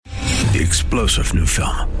The explosive new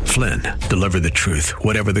film, Flynn, deliver the truth,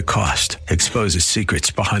 whatever the cost, exposes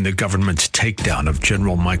secrets behind the government's takedown of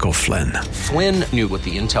General Michael Flynn. Flynn knew what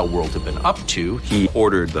the intel world had been up to. He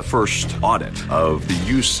ordered the first audit of the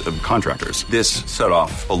use of contractors. This set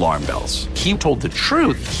off alarm bells. He told the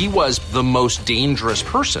truth. He was the most dangerous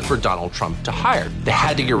person for Donald Trump to hire. They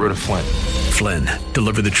had to get rid of Flynn. Flynn,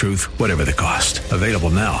 deliver the truth, whatever the cost. Available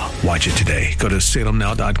now. Watch it today. Go to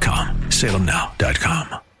salemnow.com.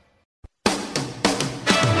 salemnow.com.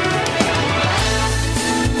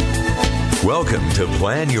 Welcome to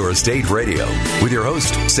Plan Your Estate Radio with your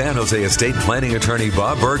host, San Jose estate planning attorney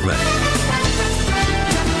Bob Bergman.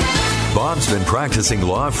 Bob's been practicing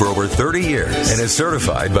law for over 30 years and is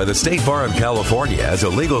certified by the State Bar of California as a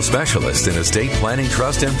legal specialist in estate planning,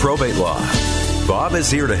 trust, and probate law. Bob is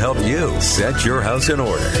here to help you set your house in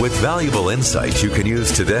order with valuable insights you can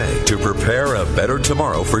use today to prepare a better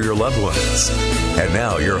tomorrow for your loved ones. And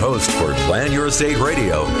now your host for Plan Your Estate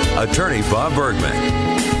Radio, attorney Bob Bergman.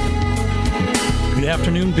 Good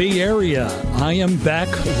afternoon, Bay Area. I am back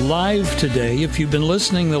live today. If you've been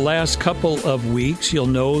listening the last couple of weeks, you'll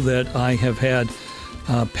know that I have had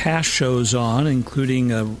past shows on,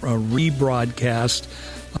 including a rebroadcast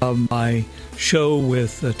of my show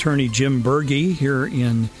with attorney Jim Berge here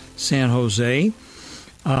in San Jose.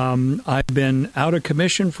 I've been out of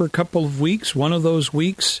commission for a couple of weeks. One of those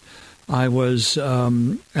weeks, I was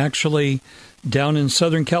actually down in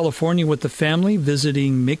Southern California with the family,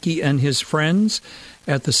 visiting Mickey and his friends.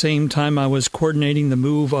 At the same time, I was coordinating the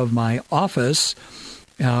move of my office,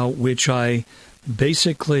 which I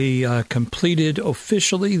basically completed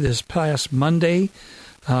officially this past Monday.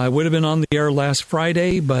 I would have been on the air last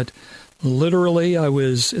Friday, but literally I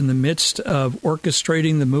was in the midst of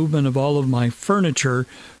orchestrating the movement of all of my furniture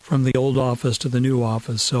from the old office to the new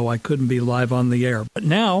office, so I couldn't be live on the air. But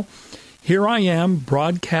now, here I am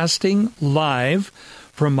broadcasting live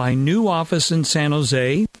from my new office in San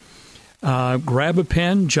Jose. Grab a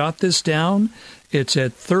pen, jot this down. It's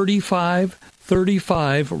at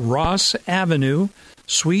 3535 Ross Avenue,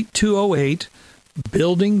 Suite 208,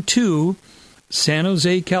 Building 2, San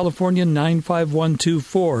Jose, California,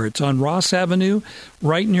 95124. It's on Ross Avenue,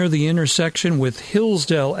 right near the intersection with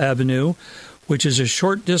Hillsdale Avenue, which is a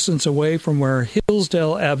short distance away from where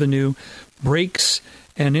Hillsdale Avenue breaks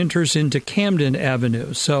and enters into Camden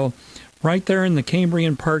Avenue. So right there in the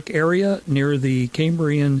Cambrian Park area, near the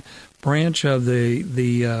Cambrian branch of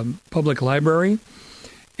the public library.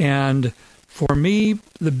 And for me,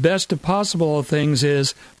 the best of possible things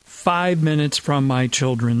is 5 minutes from my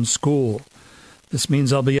children's school. This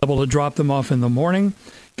means I'll be able to drop them off in the morning,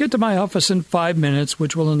 get to my office in 5 minutes,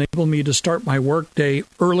 which will enable me to start my work day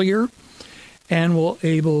earlier, and will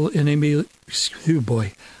enable, oh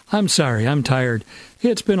boy, I'm sorry, I'm tired.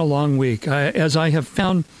 It's been a long week. As I have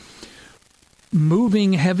found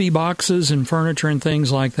moving heavy boxes and furniture and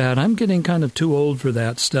things like that, I'm getting kind of too old for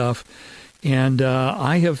that stuff. And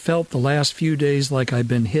I have felt the last few days like I've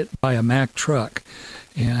been hit by a Mack truck.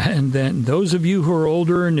 And then those of you who are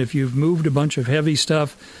older, and if you've moved a bunch of heavy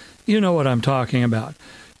stuff, you know what I'm talking about.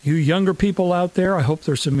 You younger people out there, I hope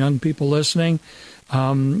there's some young people listening.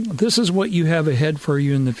 This is what you have ahead for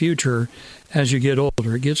you in the future as you get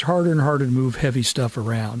older. It gets harder and harder to move heavy stuff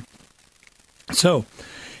around. So,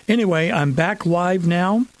 anyway, I'm back live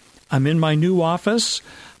now. I'm in my new office.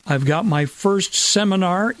 I've got my first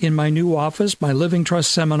seminar in my new office, my Living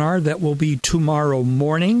Trust seminar, that will be tomorrow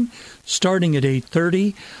morning, starting at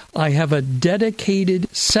 8:30. I have a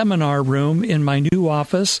dedicated seminar room in my new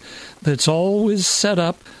office that's always set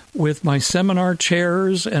up with my seminar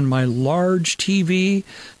chairs and my large TV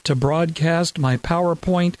to broadcast my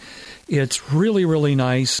PowerPoint. It's really, really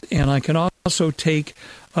nice, and I can also take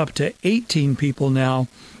up to 18 people now,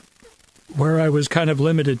 where I was kind of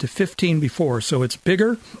limited to 15 before. So it's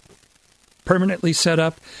bigger, permanently set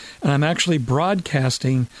up, and I'm actually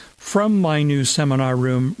broadcasting from my new seminar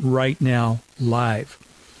room right now, live.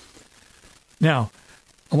 Now,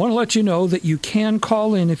 I want to let you know that you can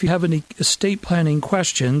call in if you have any estate planning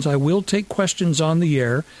questions. I will take questions on the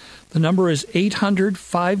air. The number is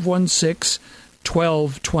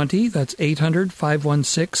 800-516-1220. That's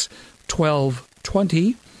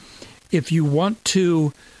 800-516-1220. If you want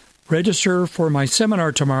to register for my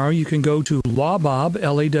seminar tomorrow, you can go to lawbob,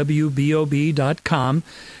 LAWBOB.com,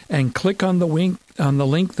 and click on the link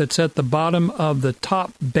that's at the bottom of the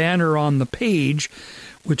top banner on the page,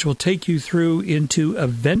 which will take you through into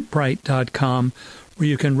eventbrite.com, where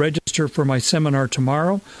you can register for my seminar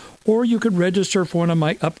tomorrow, or you could register for one of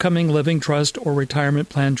my upcoming Living Trust or Retirement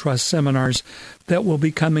Plan Trust seminars that will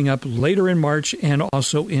be coming up later in March and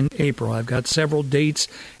also in April. I've got several dates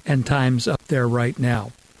and times up there right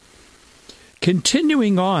now.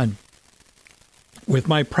 Continuing on with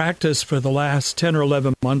my practice for the last 10 or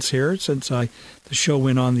 11 months here since the show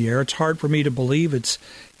went on the air. It's hard for me to believe it's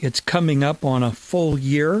coming up on a full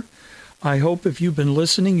year. I hope if you've been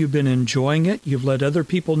listening, you've been enjoying it. You've let other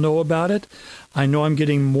people know about it. I know I'm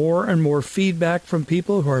getting more and more feedback from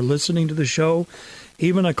people who are listening to the show.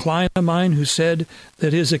 Even a client of mine who said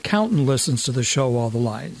that his accountant listens to the show all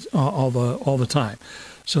the time.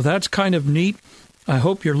 So that's kind of neat. I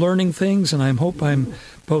hope you're learning things, and I hope I'm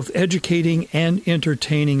both educating and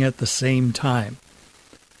entertaining at the same time.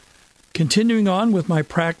 Continuing on with my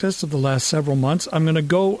practice of the last several months, I'm going to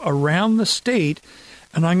go around the state,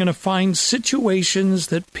 and I'm going to find situations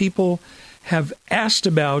that people have asked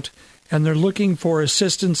about, and they're looking for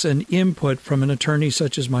assistance and input from an attorney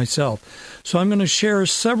such as myself. So I'm going to share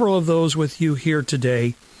several of those with you here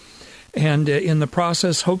today. And in the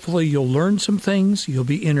process, hopefully you'll learn some things, you'll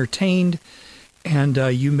be entertained, and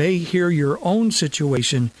you may hear your own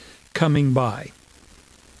situation coming by.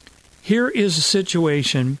 Here is a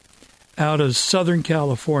situation out of Southern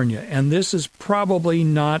California, and this is probably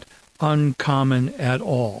not uncommon at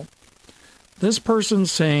all. This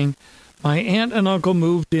person's saying, my aunt and uncle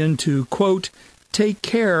moved in to, quote, take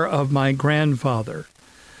care of my grandfather.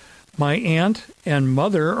 My aunt and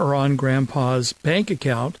mother are on grandpa's bank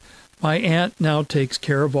account. My aunt now takes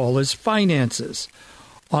care of all his finances.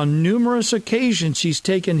 On numerous occasions, she's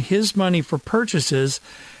taken his money for purchases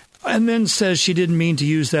and then says she didn't mean to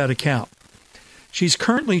use that account. She's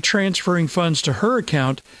currently transferring funds to her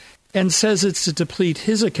account and says it's to deplete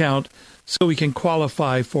his account so he can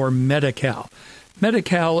qualify for Medi-Cal.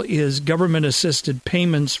 Medi-Cal is government-assisted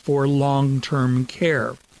payments for long-term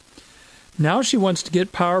care. Now she wants to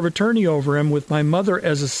get power of attorney over him with my mother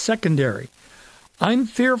as a secondary. I'm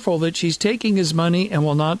fearful that she's taking his money and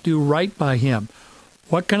will not do right by him.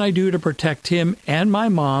 What can I do to protect him and my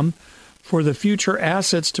mom for the future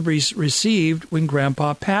assets to be received when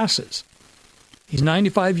Grandpa passes? He's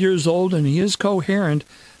 95 years old and he is coherent,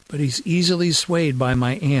 but he's easily swayed by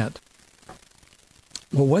my aunt.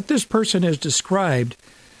 Well, what this person has described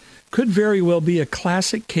could very well be a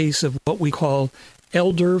classic case of what we call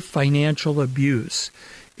elder financial abuse.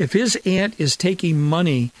 If his aunt is taking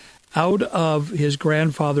money out of his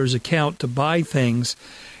grandfather's account to buy things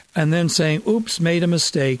and then saying, oops, made a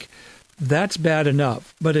mistake, that's bad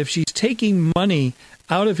enough. But if she's taking money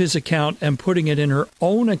out of his account and putting it in her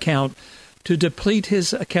own account to deplete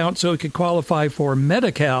his account so he could qualify for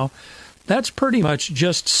Medi-Cal, that's pretty much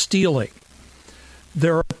just stealing.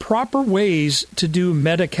 There are proper ways to do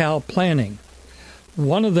Medi-Cal planning.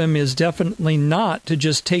 One of them is definitely not to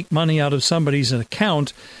just take money out of somebody's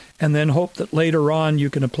account and then hope that later on you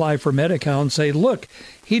can apply for Medi-Cal and say, look,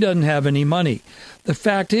 he doesn't have any money. The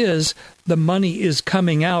fact is, the money is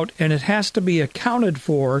coming out and it has to be accounted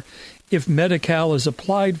for if Medi-Cal is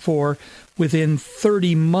applied for within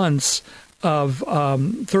 30 months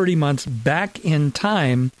back in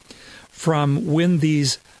time from when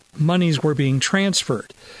these monies were being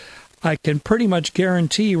transferred. I can pretty much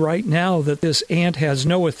guarantee right now that this aunt has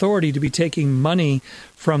no authority to be taking money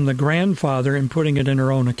from the grandfather and putting it in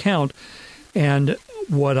her own account. And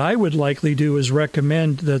what I would likely do is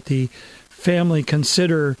recommend that the family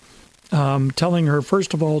consider telling her,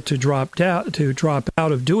 first of all, to drop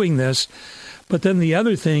out of doing this. But then the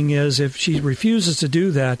other thing is, if she refuses to do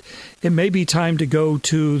that, it may be time to go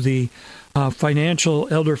to the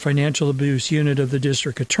elder financial abuse unit of the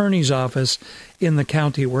district attorney's office in the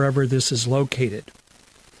county, wherever this is located.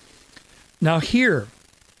 Now here's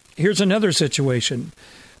another situation.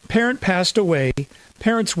 Parent passed away.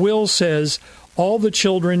 Parent's will says all the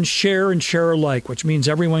children share and share alike, which means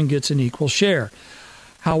everyone gets an equal share.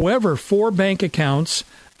 However, 4 bank accounts,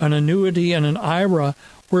 an annuity, and an IRA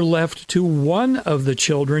were left to one of the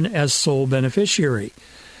children as sole beneficiary.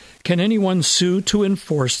 Can anyone sue to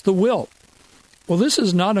enforce the will? Well, this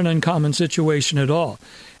is not an uncommon situation at all.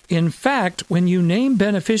 In fact, when you name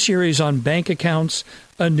beneficiaries on bank accounts,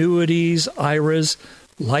 annuities, IRAs,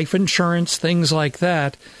 life insurance, things like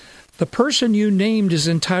that, the person you named is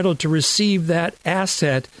entitled to receive that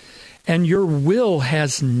asset, and your will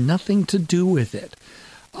has nothing to do with it.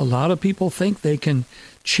 A lot of people think they can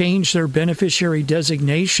change their beneficiary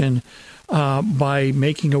designation by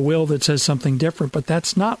making a will that says something different, but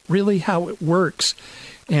that's not really how it works.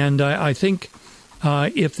 And I think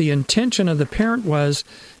if the intention of the parent was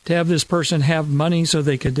to have this person have money so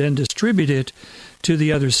they could then distribute it to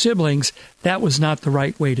the other siblings, that was not the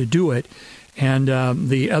right way to do it. And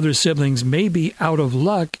the other siblings may be out of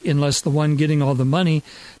luck unless the one getting all the money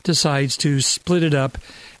decides to split it up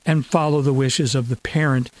and follow the wishes of the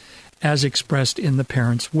parent as expressed in the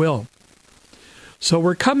parent's will. So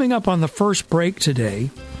we're coming up on the first break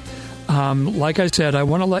today. Like I said, I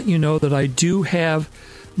want to let you know that I do have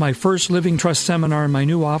my first Living Trust seminar in my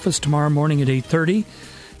new office tomorrow morning at 8:30.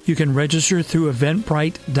 You can register through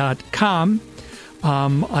eventbrite.com.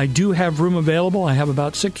 I do have room available. I have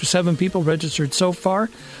about 6 or 7 people registered so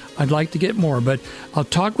far. I'd like to get more, but I'll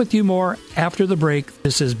talk with you more after the break.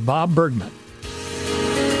 This is Bob Bergman.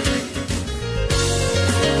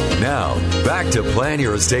 Now, back to Plan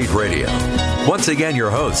Your Estate Radio. Once again,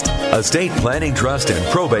 your host, estate planning, trust, and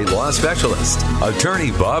probate law specialist,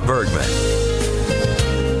 attorney Bob Bergman.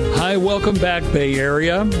 Hi, welcome back, Bay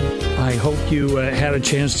Area. I hope you had a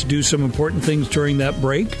chance to do some important things during that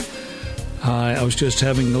break. I was just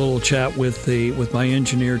having a little chat with my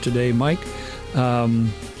engineer today, Mike,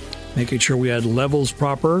 making sure we had levels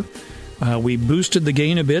proper. We boosted the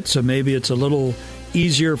gain a bit, so maybe it's a little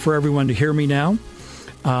easier for everyone to hear me now.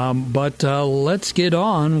 But let's get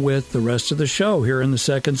on with the rest of the show here in the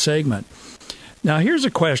second segment. Now, here's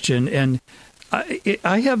a question, and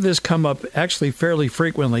I have this come up actually fairly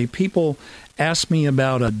frequently. People ask me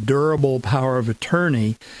about a durable power of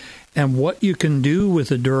attorney and what you can do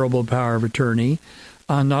with a durable power of attorney,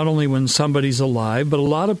 not only when somebody's alive, but a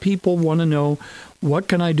lot of people want to know, what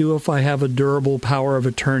can I do if I have a durable power of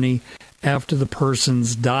attorney after the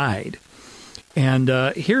person's died? And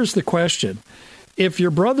here's the question. If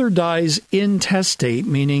your brother dies intestate,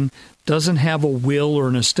 meaning doesn't have a will or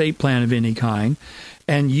an estate plan of any kind,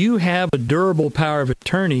 and you have a durable power of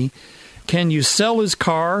attorney, can you sell his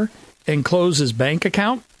car and close his bank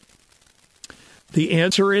account? The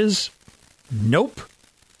answer is nope,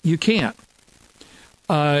 you can't.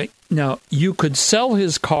 Now, you could sell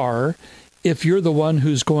his car if you're the one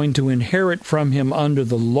who's going to inherit from him under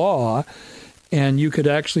the law, and you could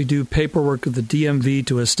actually do paperwork with the DMV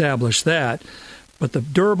to establish that. But the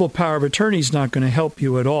durable power of attorney is not going to help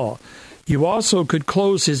you at all. You also could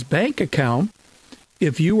close his bank account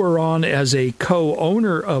if you were on as a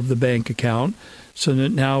co-owner of the bank account, so that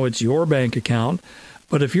now it's your bank account.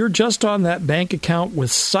 But if you're just on that bank account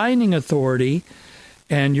with signing authority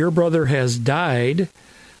and your brother has died,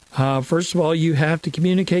 first of all, you have to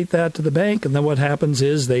communicate that to the bank, and then what happens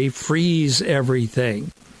is they freeze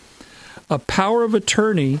everything. A power of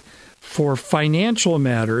attorney for financial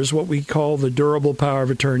matters, what we call the durable power of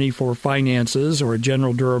attorney for finances or a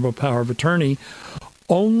general durable power of attorney,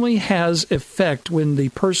 only has effect when the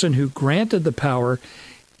person who granted the power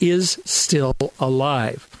is still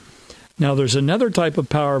alive. Now, there's another type of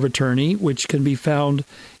power of attorney which can be found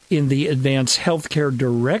in the Advanced Healthcare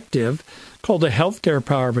Directive called a healthcare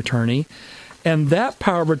power of attorney, and that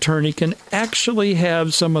power of attorney can actually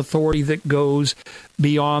have some authority that goes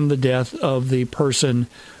beyond the death of the person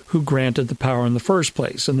who granted the power in the first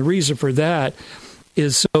place. And the reason for that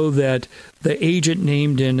is so that the agent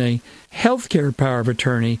named in a healthcare power of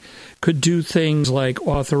attorney could do things like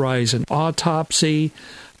authorize an autopsy,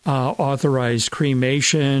 authorize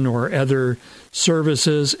cremation or other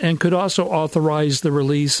services, and could also authorize the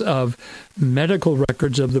release of medical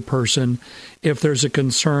records of the person if there's a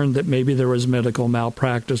concern that maybe there was medical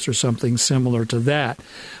malpractice or something similar to that.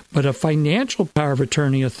 But a financial power of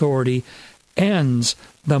attorney authority ends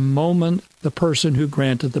the moment the person who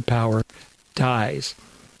granted the power dies.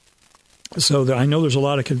 So I know there's a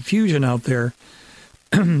lot of confusion out there,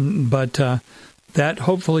 but that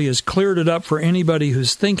hopefully has cleared it up for anybody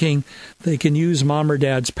who's thinking they can use mom or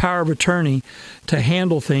dad's power of attorney to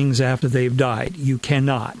handle things after they've died. You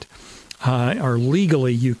cannot, or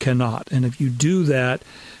legally you cannot. And if you do that,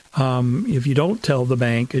 if you don't tell the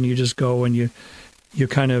bank and you just go and you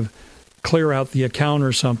kind of clear out the account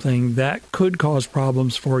or something, that could cause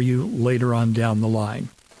problems for you later on down the line.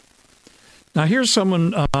 Now, here's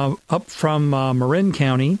someone up from Marin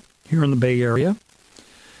County here in the Bay Area,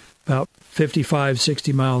 about 55,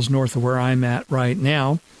 60 miles north of where I'm at right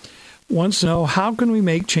now, wants to know, how can we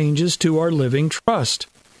make changes to our living trust?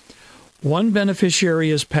 One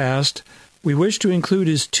beneficiary has passed. We wish to include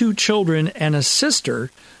his 2 children and a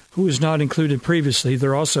sister who was not included previously.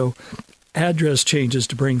 There are also address changes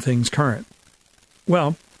to bring things current.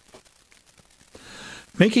 Well,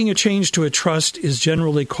 making a change to a trust is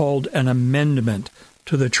generally called an amendment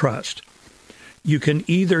to the trust. You can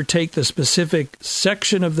either take the specific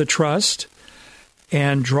section of the trust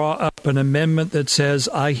and draw up an amendment that says,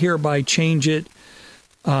 I hereby change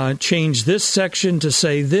this section to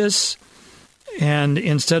say this, and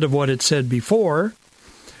instead of what it said before.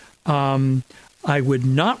 I would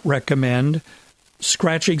not recommend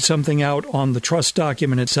scratching something out on the trust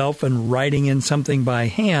document itself and writing in something by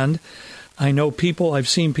hand. I've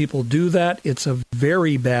seen people do that. It's a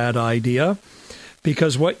very bad idea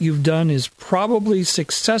because what you've done is probably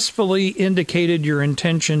successfully indicated your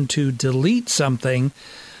intention to delete something,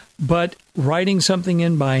 but writing something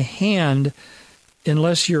in by hand,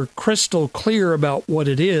 unless you're crystal clear about what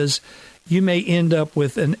it is, you may end up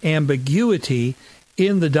with an ambiguity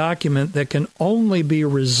in the document that can only be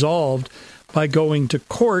resolved by going to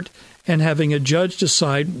court and having a judge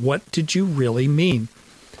decide what did you really mean.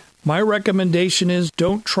 My recommendation is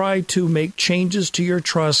don't try to make changes to your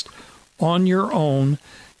trust on your own.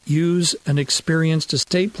 Use an experienced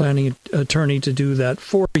estate planning attorney to do that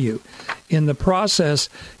for you. In the process,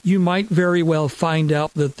 you might very well find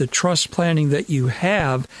out that the trust planning that you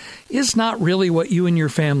have is not really what you and your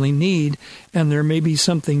family need, and there may be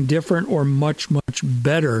something different or much, much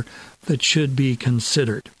better that should be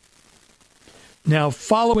considered. Now,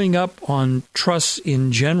 following up on trusts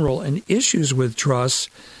in general and issues with trusts,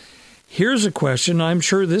 here's a question. I'm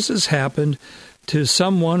sure this has happened to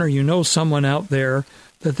someone, or you know someone out there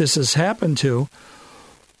that this has happened to.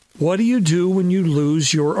 What do you do when you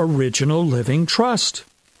lose your original living trust?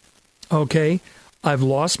 Okay, I've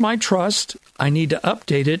lost my trust. I need to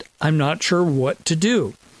update it. I'm not sure what to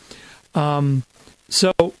do.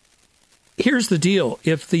 So here's the deal.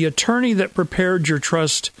 If the attorney that prepared your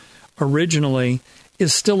trust originally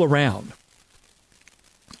is still around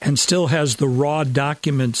and still has the raw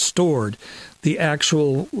document stored, the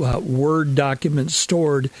actual Word document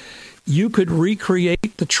stored, you could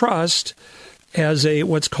recreate the trust as a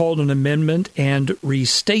what's called an amendment and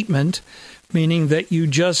restatement, meaning that you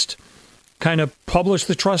just kind of publish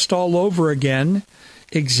the trust all over again,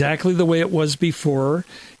 exactly the way it was before.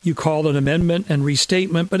 You call it an amendment and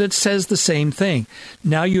restatement, but it says the same thing.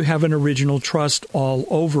 Now you have an original trust all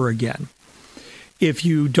over again. If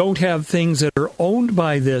you don't have things that are owned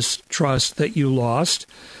by this trust that you lost,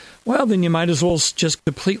 well, then you might as well just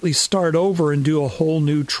completely start over and do a whole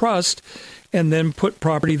new trust and then put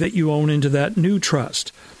property that you own into that new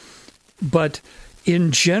trust. But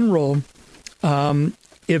in general,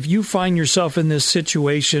 if you find yourself in this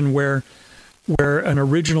situation where an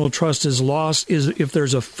original trust is lost, if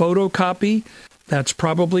there's a photocopy, that's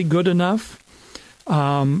probably good enough.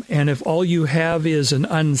 And if all you have is an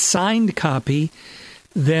unsigned copy,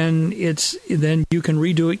 then you can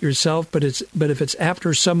redo it yourself. But if it's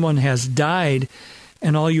after someone has died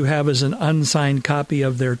and all you have is an unsigned copy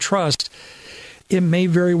of their trust, it may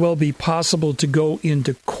very well be possible to go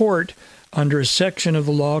into court under a section of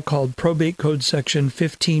the law called Probate Code Section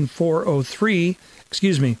 15403,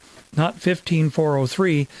 not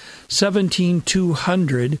 15403,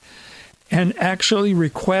 17200, and actually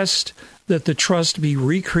request that the trust be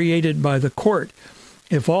recreated by the court.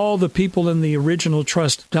 If all the people in the original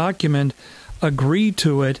trust document agree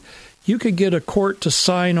to it, you could get a court to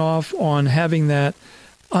sign off on having that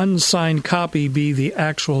unsigned copy be the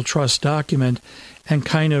actual trust document and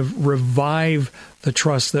kind of revive the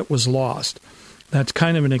trust that was lost. That's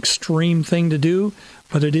kind of an extreme thing to do,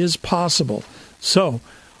 but it is possible. So,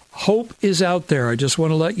 hope is out there. I just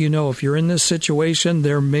want to let you know, if you're in this situation,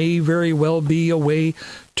 there may very well be a way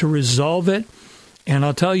to resolve it. And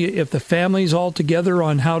I'll tell you, if the family's all together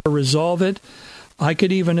on how to resolve it, I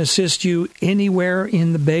could even assist you anywhere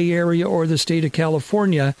in the Bay Area or the state of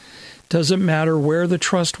California. Doesn't matter where the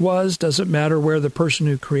trust was, doesn't matter where the person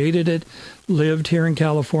who created it lived here in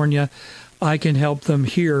California. I can help them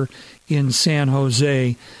here in San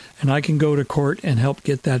Jose, and I can go to court and help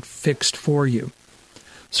get that fixed for you.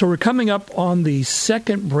 So we're coming up on the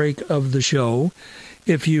second break of the show.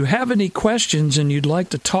 If you have any questions and you'd like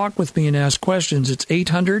to talk with me and ask questions, it's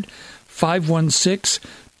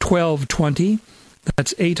 800-516-1220.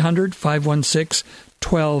 That's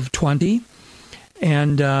 800-516-1220.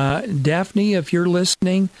 And Daphne, if you're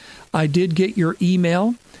listening, I did get your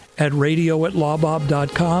email at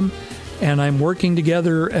radio@lawbob.com, and I'm working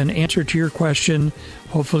together an answer to your question.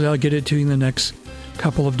 Hopefully I'll get it to you in the next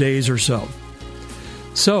couple of days or so.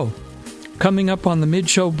 So, coming up on the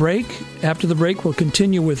mid-show break, after the break we'll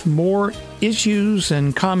continue with more issues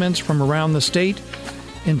and comments from around the state.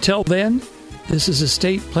 Until then, this is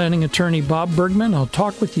estate planning attorney Bob Bergman. I'll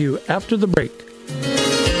talk with you after the break.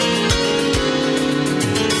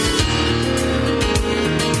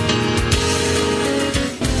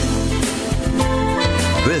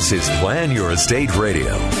 This is Plan Your Estate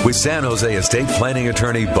Radio with San Jose estate planning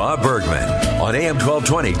attorney Bob Bergman on AM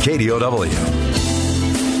 1220 KDOW.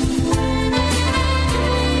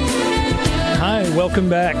 Hi, welcome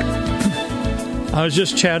back. I was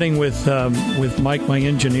just chatting with Mike, my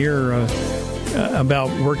engineer, about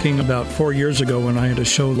working about 4 years ago when I had a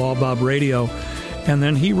show, Law Bob Radio, and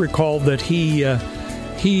then he recalled that he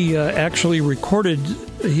actually recorded.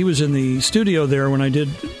 He was in the studio there when I did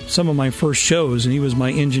some of my first shows, and he was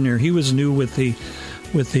my engineer. He was new with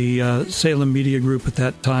the Salem Media Group at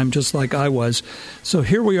that time, just like I was. So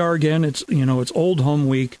here we are again. It's Old Home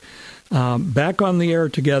Week, back on the air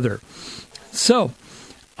together. So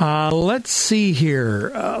let's see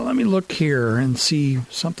here. Let me look here and see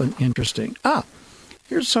something interesting.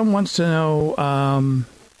 Here's someone wants to know,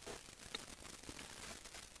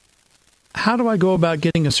 how do I go about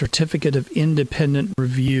getting a certificate of independent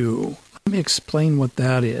review? Let me explain what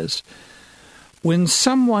that is. When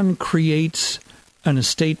someone creates an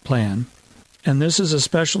estate plan, and this is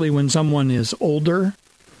especially when someone is older,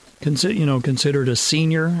 considered a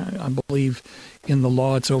senior. I believe in the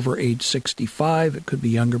law it's over age 65. It could be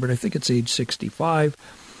younger, but I think it's age 65.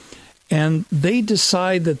 And they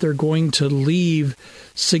decide that they're going to leave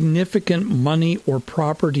significant money or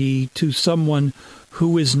property to someone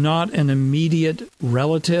who is not an immediate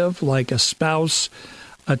relative, like a spouse,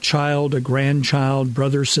 a child, a grandchild,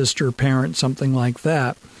 brother, sister, parent, something like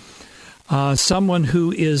that. Someone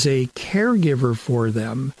who is a caregiver for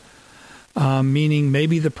them, meaning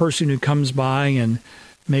maybe the person who comes by and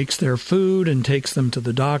makes their food and takes them to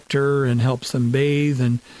the doctor and helps them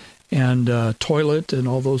bathe and toilet and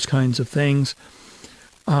all those kinds of things.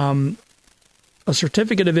 A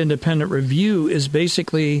certificate of independent review is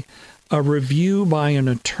basically a review by an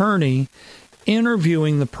attorney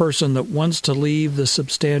interviewing the person that wants to leave the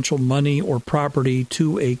substantial money or property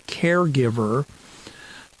to a caregiver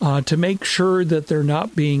to make sure that they're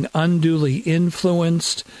not being unduly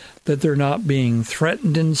influenced, that they're not being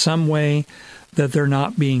threatened in some way, that they're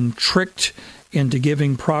not being tricked into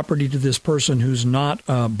giving property to this person who's not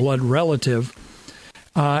a blood relative.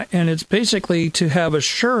 And it's basically to have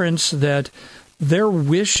assurance that their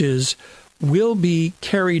wishes will be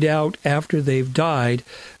carried out after they've died,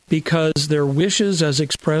 because their wishes, as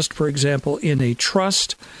expressed, for example, in a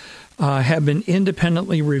trust, have been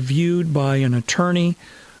independently reviewed by an attorney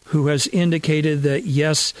who has indicated that,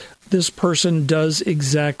 yes, this person does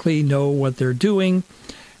exactly know what they're doing,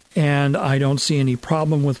 and I don't see any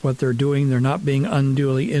problem with what they're doing. They're not being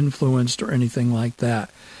unduly influenced or anything like that.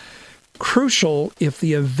 Crucial, if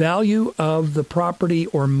the value of the property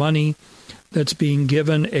or money that's being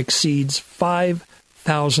given exceeds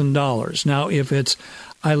 $5,000. Now, if it's,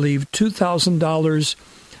 I leave $2,000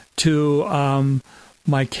 to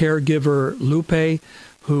my caregiver, Lupe,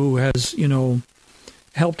 who has,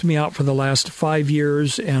 helped me out for the last 5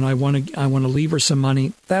 years, and I want to leave her some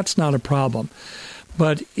money, that's not a problem.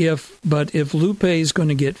 But if Lupe is going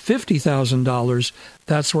to get $50,000,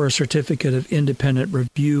 that's where a certificate of independent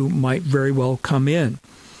review might very well come in.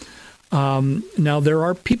 Now, there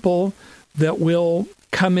are people that will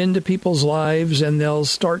come into people's lives and they'll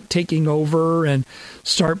start taking over and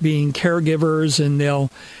start being caregivers, and they'll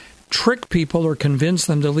trick people or convince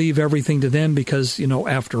them to leave everything to them because,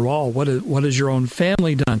 after all, what has your own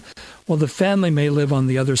family done? Well, the family may live on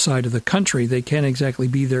the other side of the country. They can't exactly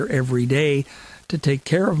be there every day to take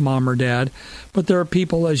care of mom or dad, but there are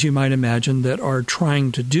people, as you might imagine, that are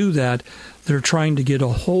trying to do that. They're trying to get a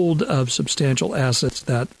hold of substantial assets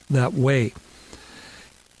that way.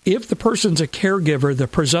 If the person's a caregiver, the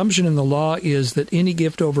presumption in the law is that any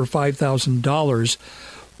gift over $5,000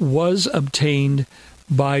 was obtained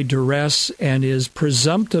by duress and is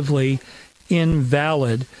presumptively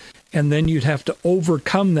invalid, and then you'd have to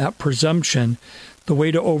overcome that presumption. The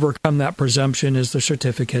way to overcome that presumption is the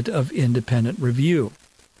certificate of independent review.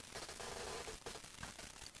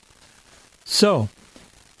 So,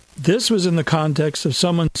 this was in the context of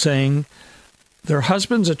someone saying their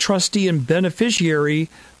husband's a trustee and beneficiary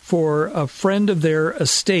for a friend of their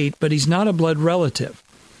estate, but he's not a blood relative.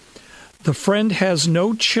 The friend has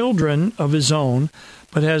no children of his own,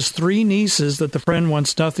 but has 3 nieces that the friend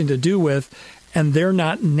wants nothing to do with, and they're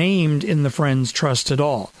not named in the friend's trust at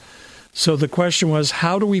all. So the question was,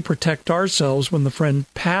 how do we protect ourselves when the friend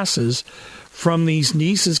passes from these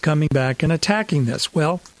nieces coming back and attacking this?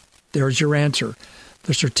 Well, there's your answer,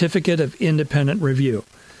 the certificate of independent review.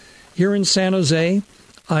 Here in San Jose,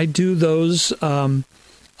 I do those kind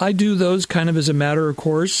of as a matter of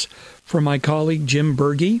course for my colleague Jim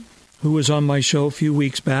Berge, who was on my show a few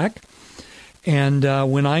weeks back. And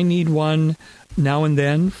when I need one now and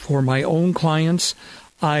then for my own clients,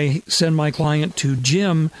 I send my client to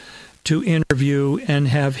Jim to interview and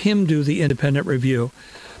have him do the independent review.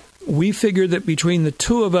 We figured that between the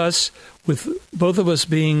two of us, with both of us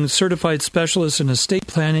being certified specialists in estate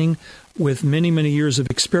planning with many, many years of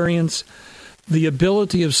experience, the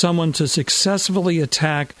ability of someone to successfully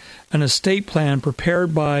attack an estate plan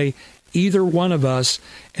prepared by either one of us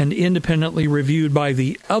and independently reviewed by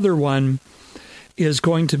the other one is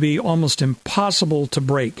going to be almost impossible to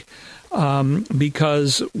break.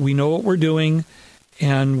 because we know what we're doing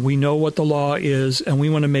and we know what the law is, and we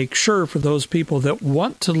want to make sure for those people that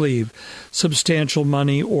want to leave substantial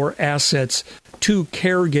money or assets to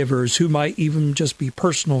caregivers who might even just be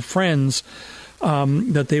personal friends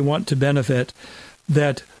that they want to benefit,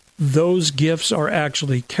 that those gifts are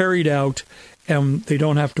actually carried out and they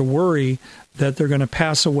don't have to worry that they're going to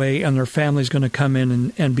pass away and their family's going to come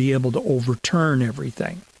in and be able to overturn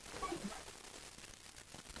everything.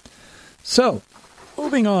 So,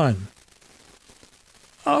 moving on.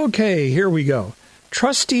 Okay, here we go.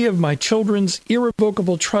 Trustee of my children's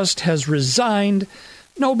irrevocable trust has resigned.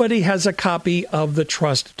 Nobody has a copy of the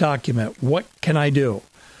trust document. What can I do?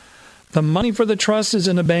 The money for the trust is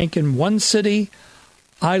in a bank in one city.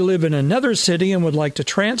 I live in another city and would like to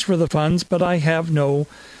transfer the funds, but I have no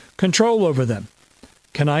control over them.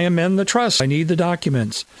 Can I amend the trust? I need the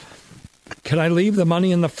documents. Can I leave the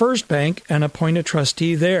money in the first bank and appoint a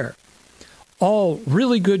trustee there? All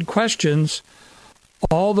really good questions.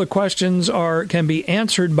 All the questions can be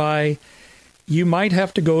answered by, you might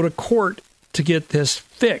have to go to court to get this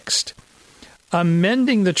fixed.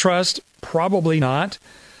 Amending the trust, probably not.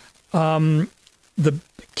 The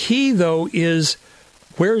key, though, is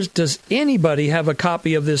does anybody have a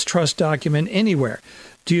copy of this trust document anywhere?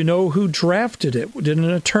 Do you know who drafted it? Did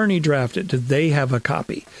an attorney draft it? Did they have a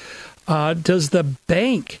copy? Does the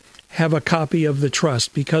bank have a copy of the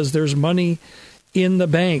trust because there's money in the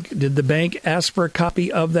bank? Did the bank ask for a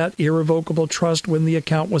copy of that irrevocable trust when the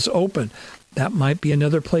account was open? That might be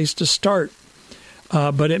another place to start.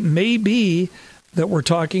 But it may be that we're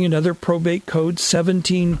talking another Probate Code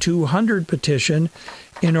 17200 petition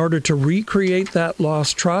in order to recreate that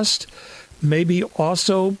lost trust. Maybe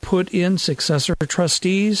also put in successor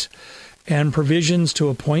trustees and provisions to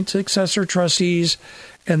appoint successor trustees,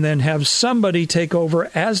 and then have somebody take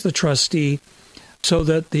over as the trustee so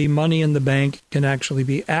that the money in the bank can actually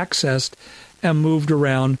be accessed and moved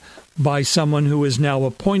around by someone who is now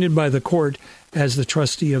appointed by the court as the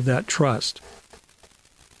trustee of that trust.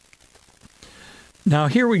 Now,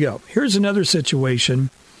 here we go. Here's another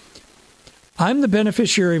situation. I'm the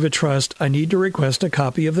beneficiary of a trust. I need to request a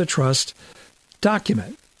copy of the trust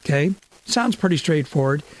document. Okay? Sounds pretty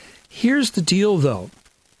straightforward. Here's the deal, though.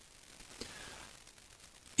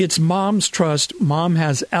 It's mom's trust. Mom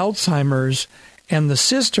has Alzheimer's, and the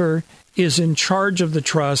sister is in charge of the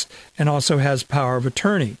trust and also has power of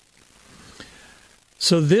attorney.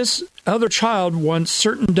 So this other child wants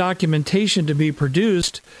certain documentation to be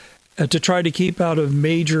produced to try to keep out of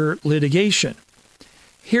major litigation.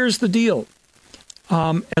 Here's the deal.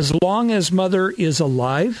 As long as mother is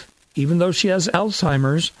alive, even though she has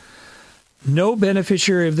Alzheimer's, no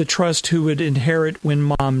beneficiary of the trust who would inherit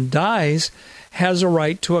when mom dies has a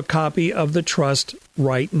right to a copy of the trust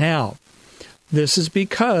right now. This is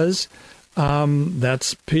because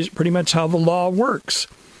that's pretty much how the law works.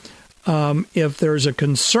 If there's a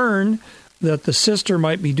concern that the sister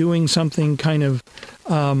might be doing something kind of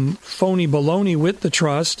phony baloney with the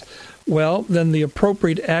trust, well, then the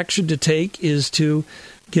appropriate action to take is to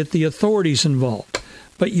get the authorities involved.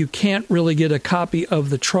 But you can't really get a copy of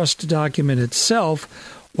the trust document itself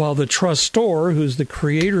while the trustor, who's the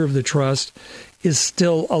creator of the trust, is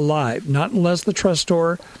still alive. Not unless the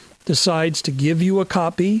trustor decides to give you a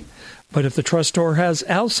copy. But if the trustor has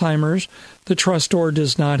Alzheimer's, the trustor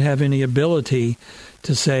does not have any ability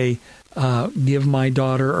to say, give my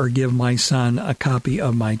daughter or give my son a copy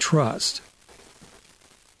of my trust.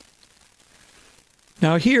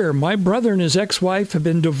 Now here, my brother and his ex-wife have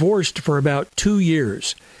been divorced for about 2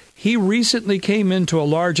 years. He recently came into a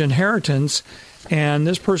large inheritance, and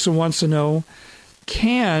this person wants to know,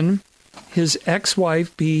 can his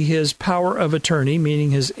ex-wife be his power of attorney, meaning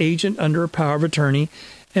his agent under a power of attorney,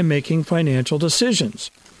 and making financial decisions?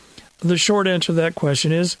 The short answer to that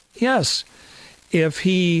question is yes. If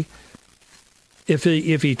he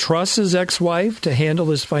trusts his ex-wife to handle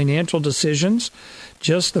his financial decisions,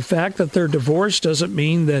 just the fact that they're divorced doesn't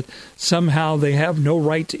mean that somehow they have no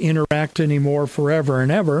right to interact anymore forever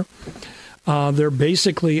and ever. They're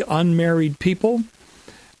basically unmarried people.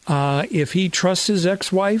 If he trusts his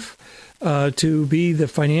ex-wife to be the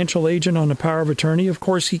financial agent on a power of attorney, of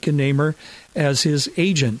course he can name her as his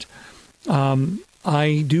agent.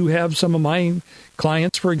 I do have some of my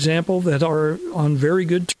clients, for example, that are on very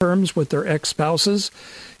good terms with their ex-spouses,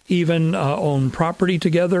 even own property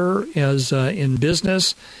together as in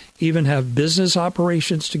business, even have business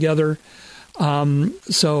operations together.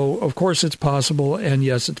 So, of course, it's possible, and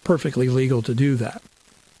yes, it's perfectly legal to do that.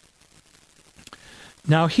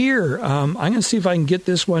 Now here, I'm going to see if I can get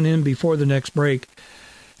this one in before the next break.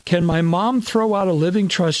 Can my mom throw out a living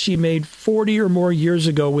trust she made 40 or more years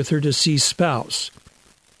ago with her deceased spouse?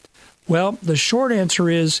 Well, the short answer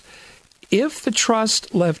is, if the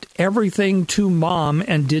trust left everything to mom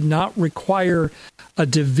and did not require a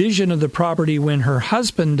division of the property when her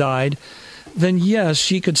husband died, then yes,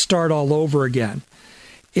 she could start all over again.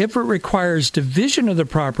 If it requires division of the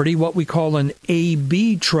property, what we call an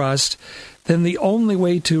AB trust, then the only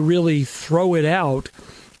way to really throw it out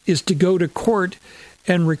is to go to court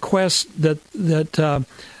and request that the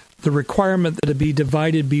requirement that it be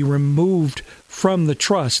divided be removed from the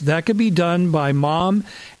trust. That could be done by mom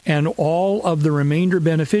and all of the remainder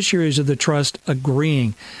beneficiaries of the trust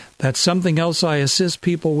agreeing. That's something else I assist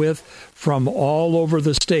people with from all over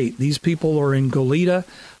the state. These people are in Goleta.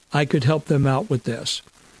 I could help them out with this.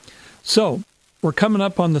 So, we're coming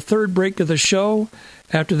up on the third break of the show.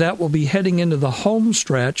 After that, we'll be heading into the home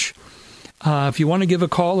stretch. If you want to give a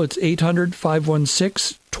call, it's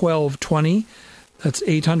 800-516-1220. That's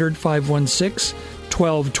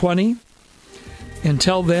 800-516-1220.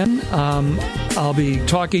 Until then, I'll be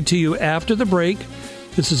talking to you after the break.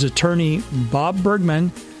 This is attorney Bob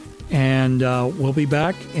Bergman, and we'll be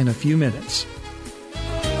back in a few minutes.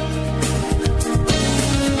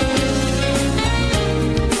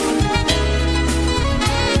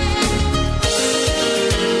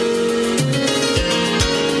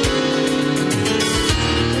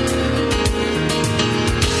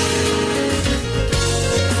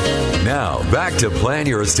 Now, back to Plan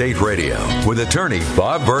Your Estate Radio with attorney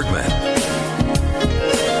Bob Bergman.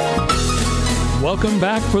 Welcome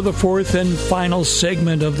back for the fourth and final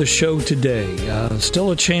segment of the show today.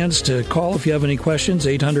 Still a chance to call if you have any questions,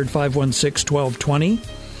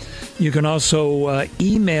 800-516-1220. You can also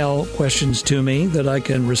email questions to me that I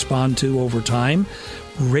can respond to over time,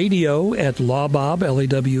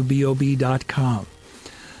 radio@lawbob.com.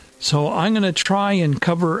 So I'm going to try and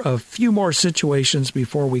cover a few more situations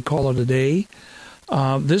before we call it a day.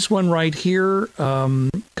 This one right here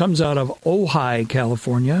comes out of Ojai,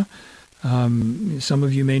 California. Some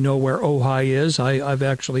of you may know where Ojai is. I've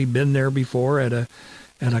actually been there before at a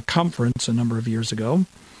conference a number of years ago.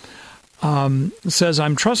 It says,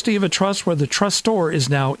 I'm trustee of a trust where the trustor is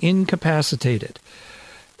now incapacitated.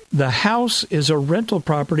 The house is a rental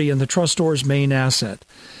property and the trustor's main asset.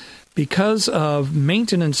 Because of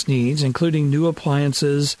maintenance needs, including new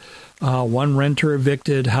appliances, one renter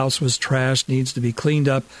evicted, house was trashed, needs to be cleaned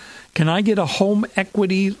up, can I get a home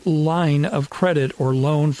equity line of credit or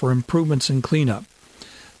loan for improvements and cleanup?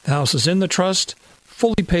 The house is in the trust,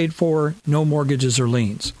 fully paid for, no mortgages or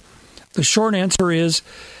liens. The short answer is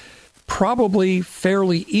probably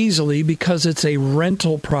fairly easily because it's a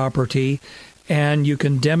rental property and you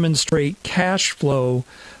can demonstrate cash flow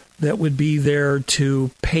that would be there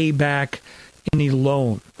to pay back any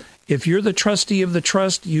loan. If you're the trustee of the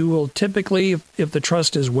trust, you will typically, if the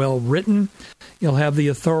trust is well written, you'll have the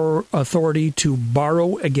authority to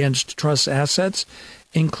borrow against trust assets,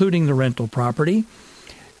 including the rental property.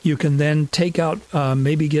 You can then take out,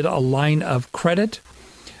 maybe get a line of credit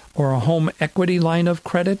or a home equity line of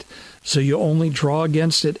credit, so you only draw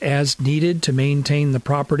against it as needed to maintain the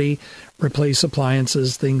property, replace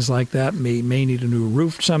appliances, things like that. May need a new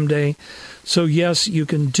roof someday. So yes, you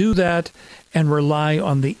can do that and rely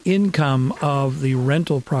on the income of the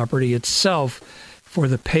rental property itself for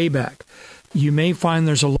the payback. You may find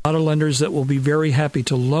there's a lot of lenders that will be very happy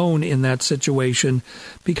to loan in that situation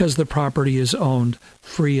because the property is owned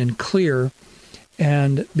free and clear,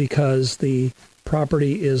 and because the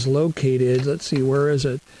property is located, let's see, where is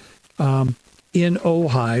it? In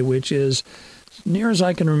Ojai, which is, near as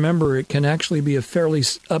I can remember, it can actually be a fairly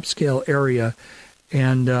upscale area.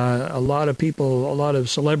 And a lot of people, a lot of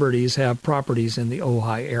celebrities have properties in the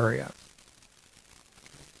Ojai area.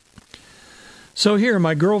 So here,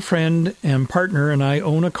 my girlfriend and partner and I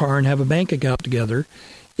own a car and have a bank account together.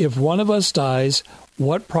 If one of us dies,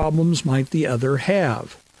 what problems might the other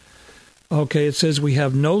have? Okay, it says we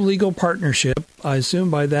have no legal partnership. I assume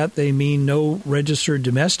by that they mean no registered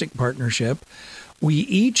domestic partnership. We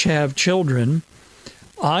each have children.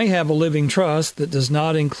 I have a living trust that does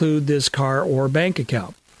not include this car or bank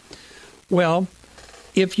account. Well,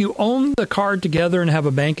 if you own the car together and have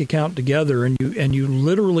a bank account together and you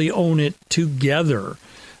literally own it together,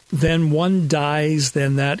 then one dies,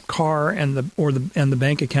 then that car and the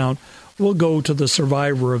bank account will go to the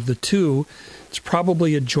survivor of the two. It's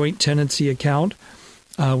probably a joint tenancy account,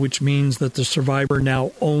 which means that the survivor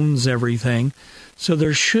now owns everything. So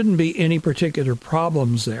there shouldn't be any particular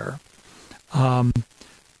problems there.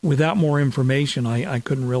 Without more information, I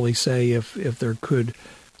couldn't really say if there could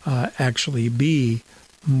actually be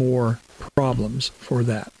more problems for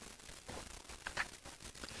that.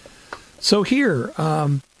 So here,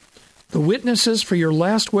 the witnesses for your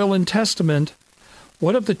last will and testament,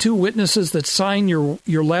 what if the two witnesses that sign your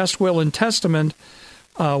last will and testament,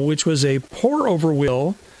 which was a pour-over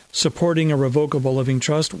will supporting a revocable living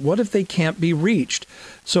trust, what if they can't be reached?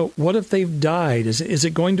 So what if they've died? Is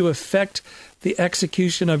it going to affect the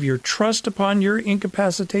execution of your trust upon your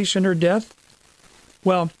incapacitation or death?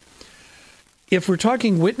 Well, if we're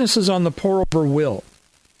talking witnesses on the pour-over will,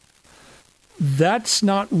 that's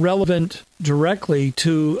not relevant directly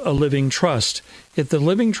to a living trust. If the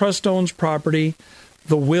living trust owns property,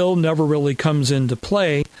 the will never really comes into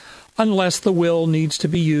play unless the will needs to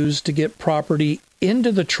be used to get property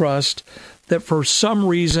into the trust that for some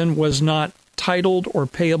reason was not titled or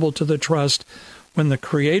payable to the trust when the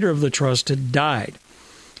creator of the trust had died.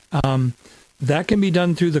 That can be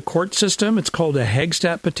done through the court system. It's called a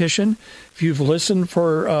Hegstat petition. If you've listened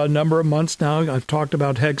for a number of months now, I've talked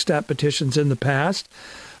about Hegstat petitions in the past.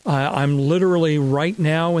 I'm literally right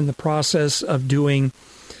now in the process of doing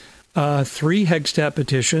 3 Hegstat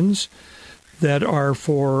petitions that are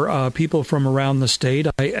for people from around the state.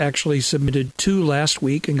 I actually submitted 2 last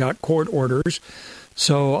week and got court orders,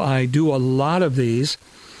 so I do a lot of these.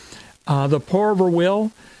 The pour-over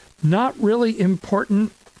will, not really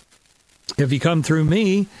important if you come through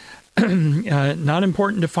me, not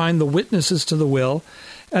important to find the witnesses to the will,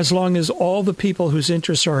 as long as all the people whose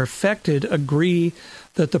interests are affected agree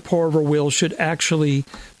that the pour-over will should actually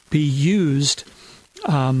be used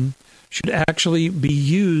to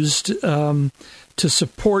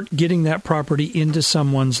support getting that property into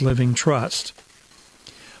someone's living trust.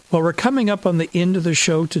 Well, we're coming up on the end of the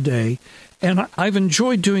show today, and I've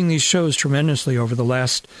enjoyed doing these shows tremendously over the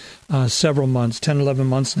last several months, 10, 11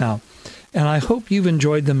 months now, and I hope you've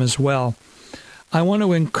enjoyed them as well. I want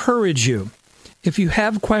to encourage you, if you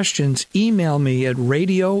have questions, email me at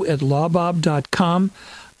radio@lawbob.com.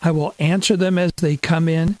 I will answer them as they come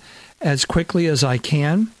in as quickly as I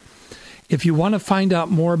can. If you want to find out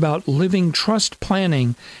more about living trust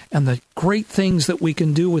planning and the great things that we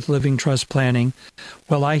can do with living trust planning,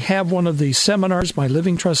 well, I have one of the seminars, my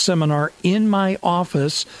Living Trust Seminar, in my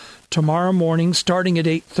office tomorrow morning starting at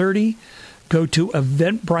 8:30. Go to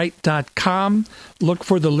eventbrite.com, look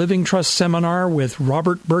for the Living Trust Seminar with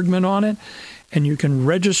Robert Bergman on it, and you can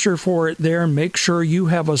register for it there and make sure you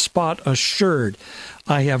have a spot assured.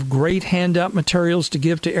 I have great handout materials to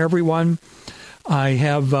give to everyone. I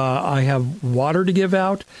have water to give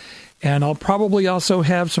out, and I'll probably also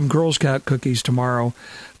have some Girl Scout cookies tomorrow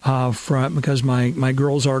because my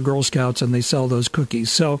girls are Girl Scouts and they sell those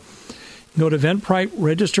cookies. So go to Eventbrite,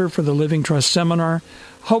 register for the Living Trust Seminar.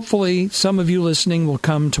 Hopefully some of you listening will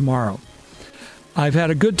come tomorrow. I've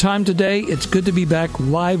had a good time today. It's good to be back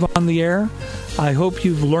live on the air. I hope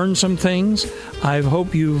you've learned some things. I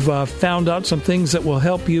hope you've found out some things that will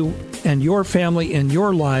help you and your family in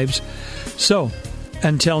your lives. So,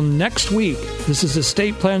 until next week, this is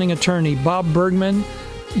estate planning attorney Bob Bergman,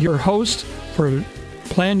 your host for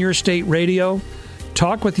Plan Your Estate Radio.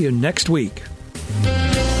 Talk with you next week.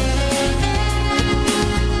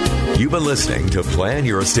 You've been listening to Plan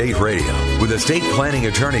Your Estate Radio with estate planning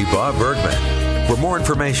attorney Bob Bergman. For more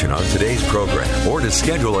information on today's program or to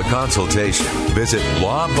schedule a consultation, visit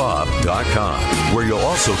lawbob.com, where you'll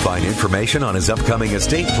also find information on his upcoming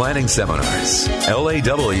estate planning seminars.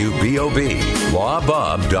 LAWBOB,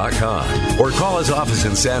 lawbob.com, or call his office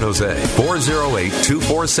in San Jose,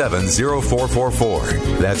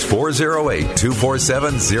 408-247-0444. That's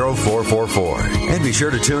 408-247-0444. And be sure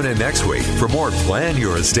to tune in next week for more Plan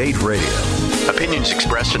Your Estate Radio. Opinions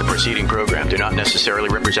expressed in the preceding program do not necessarily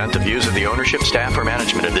represent the views of the ownership, staff, or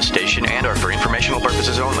management of this station and are for informational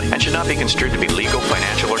purposes only and should not be construed to be legal,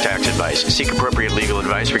 financial, or tax advice. Seek appropriate legal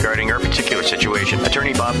advice regarding your particular situation.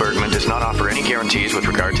 Attorney Bob Bergman does not offer any guarantees with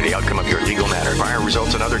regard to the outcome of your legal matter. Prior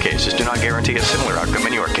results in other cases do not guarantee a similar outcome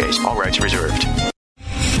in your case. All rights reserved.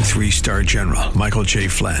 3-star General Michael J.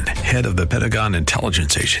 Flynn, head of the Pentagon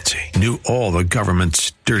Intelligence Agency, knew all the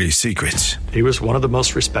government's dirty secrets. He was one of the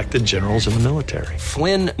most respected generals in the military.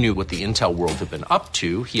 Flynn knew what the intel world had been up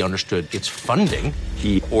to. He understood its funding.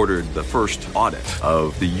 He ordered the first audit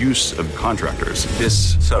of the use of contractors.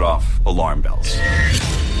 This set off alarm bells.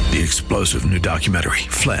 The explosive new documentary,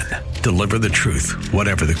 Flynn, Deliver the Truth,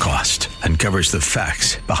 Whatever the Cost, uncovers the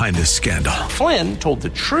facts behind this scandal. Flynn told the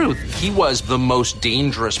truth. He was the most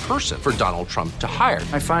dangerous person for Donald Trump to hire.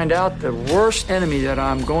 I find out the worst enemy that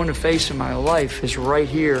I'm going to face in my life is right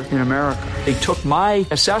here in America. They took my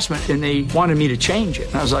assessment and they wanted me to change it.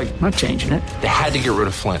 And I was like, I'm not changing it. They had to get rid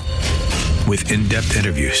of Flynn. With in-depth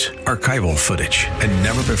interviews, archival footage, and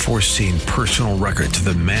never-before-seen personal records of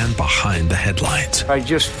the man behind the headlines. I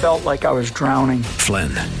just felt like I was drowning. Flynn,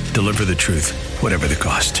 deliver the truth, whatever the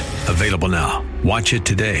cost. Available now. Watch it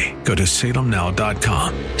today. Go to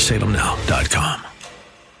salemnow.com. salemnow.com.